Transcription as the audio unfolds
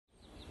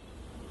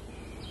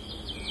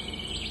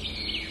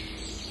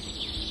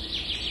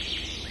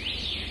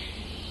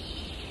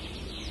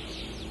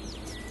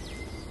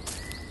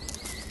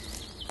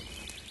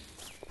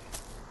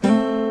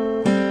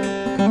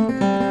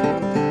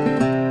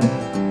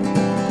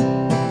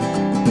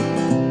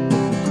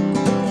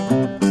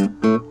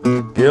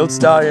thoughts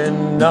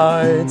dying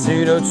nights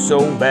eat out so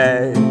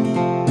bad.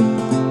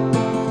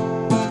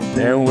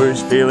 The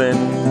worst feeling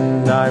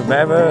I've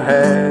ever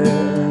had.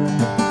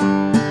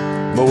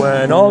 But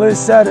when all is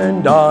said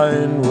and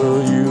done,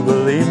 will you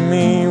believe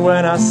me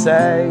when I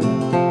say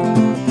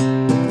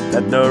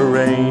that there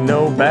ain't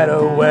no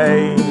better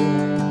way?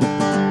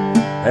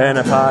 And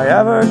if I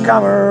ever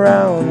come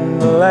around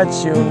to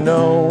let you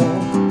know,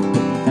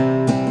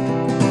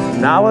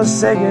 and I will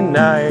say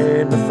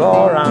goodnight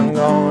before I'm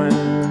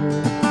gone.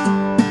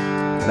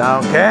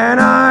 Now can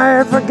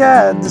I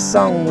forget the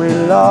song we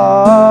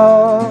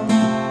love?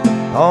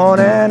 On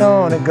and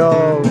on it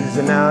goes,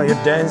 and now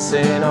you're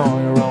dancing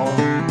on your own.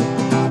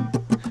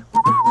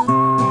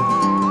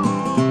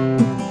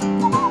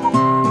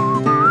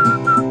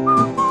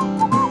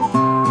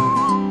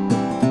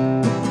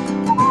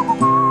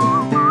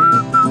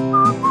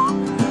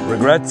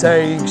 Regret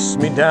takes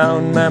me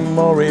down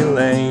memory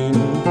lane.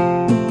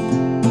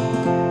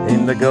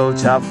 In the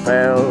gulch I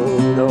fell,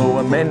 though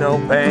I made no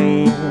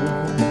pain.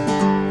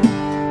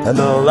 And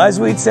the lies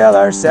we tell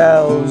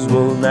ourselves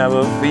will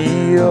never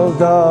feel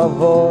the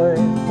void.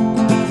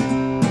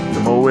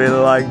 The more we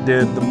liked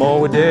it, the more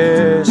we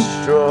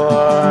destroy.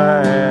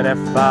 And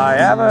if I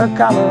ever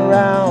come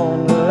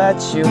around to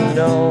let you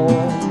know,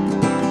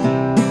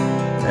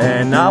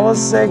 and I will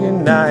say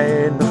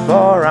goodnight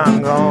before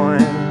I'm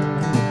gone.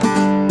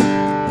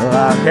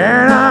 How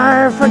can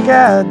I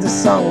forget the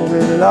song we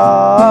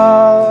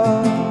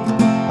love?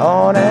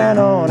 On and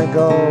on it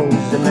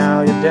goes, and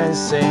now you're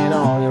dancing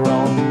on your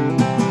own.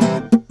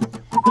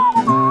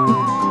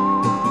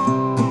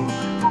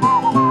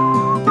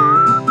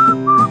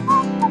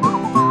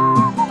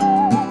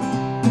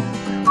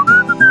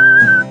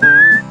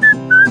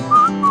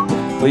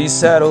 Please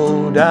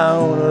settle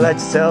down, let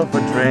yourself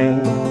a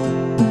drink.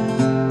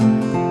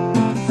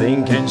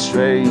 Thinking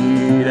straight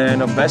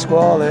and the best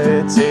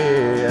quality.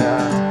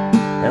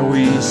 And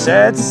we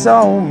said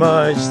so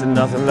much, there's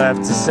nothing left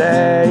to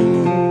say.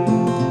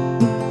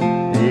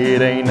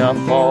 It ain't our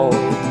fault,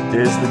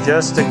 this is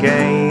just a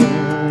game.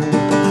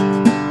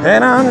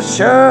 And I'm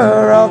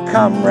sure I'll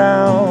come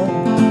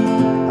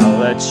round, I'll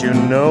let you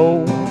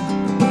know.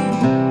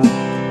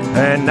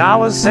 And I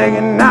will say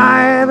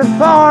goodnight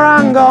before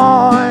I'm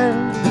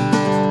gone.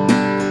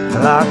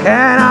 How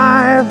can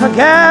I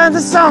forget the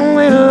song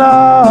we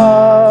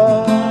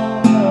love?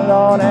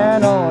 On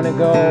and on it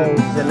goes,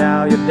 and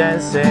now you're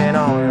dancing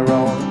on your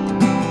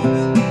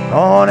own.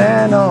 On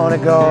and on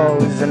it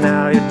goes, and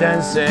now you're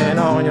dancing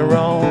on your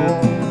own.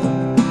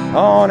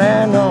 On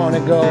and on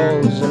it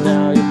goes, and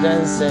now you're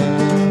dancing.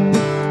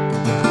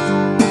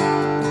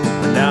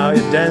 And now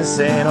you're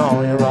dancing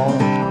on your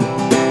own.